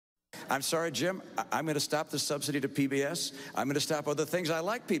I'm sorry, Jim, I'm going to stop the subsidy to PBS. I'm going to stop other things. I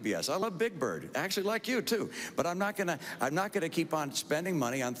like PBS. I love Big Bird. I actually like you too. But I'm not going to keep on spending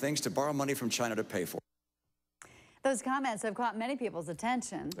money on things to borrow money from China to pay for. Those comments have caught many people's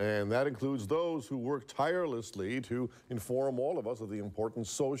attention. And that includes those who work tirelessly to inform all of us of the important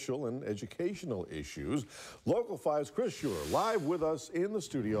social and educational issues. Local 5's Chris Schuler live with us in the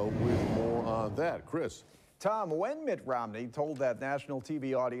studio with more on that. Chris. Tom, when Mitt Romney told that national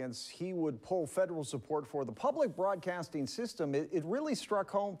TV audience he would pull federal support for the public broadcasting system, it really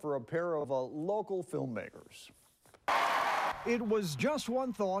struck home for a pair of local filmmakers. It was just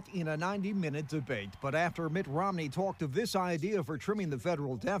one thought in a 90-minute debate, but after Mitt Romney talked of this idea for trimming the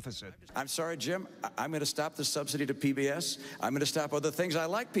federal deficit. I'm sorry, Jim, I'm going to stop the subsidy to PBS. I'm going to stop other things. I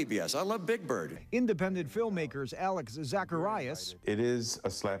like PBS. I love Big Bird. Independent filmmakers Zacarias. It is a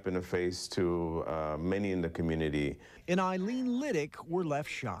slap in the face to many in the community. And Eileen Liddick were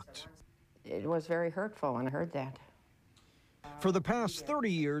left shocked. It was very hurtful when I heard that. For the past 30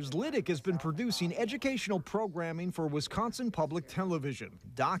 years, Liddick has been producing educational programming for Wisconsin Public Television.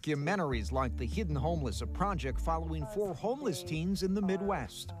 Documentaries like The Hidden Homeless, a project following 4 homeless teens in the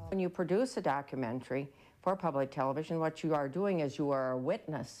Midwest. When you produce a documentary for public television, what you are doing is you are a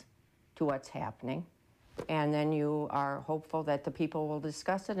witness to what's happening, and then you are hopeful that the people will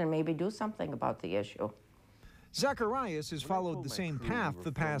discuss it and maybe do something about the issue. Zacarias has followed the same path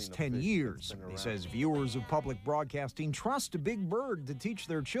the past 10 years. He says viewers of public broadcasting trust Big Bird to teach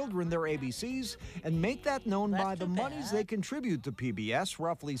their children their ABCs and make that known by the monies they contribute to PBS,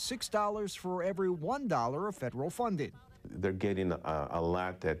 roughly $6 for every $1 of federal funding. They're getting a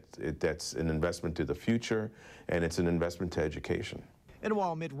lot that's an investment to the future, and it's an investment to education. And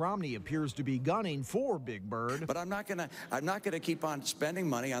while Mitt Romney appears to be gunning for Big Bird, but I'm not gonna keep on spending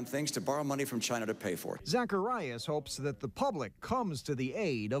money on things to borrow money from China to pay for. Zacarias hopes that the public comes to the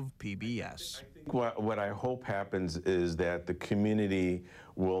aid of PBS. What I hope happens is that the community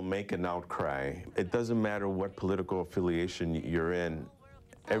will make an outcry. It doesn't matter what political affiliation you're in,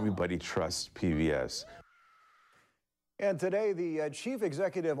 everybody trusts PBS. And today, the chief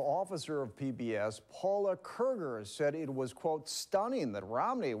executive officer of PBS, Paula Kerger, said it was, quote, stunning that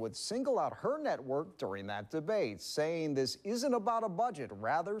Romney would single out her network during that debate, saying this isn't about a budget,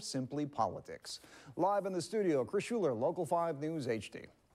 rather simply politics. Live in the studio, Chris Schuler, Local 5 News HD.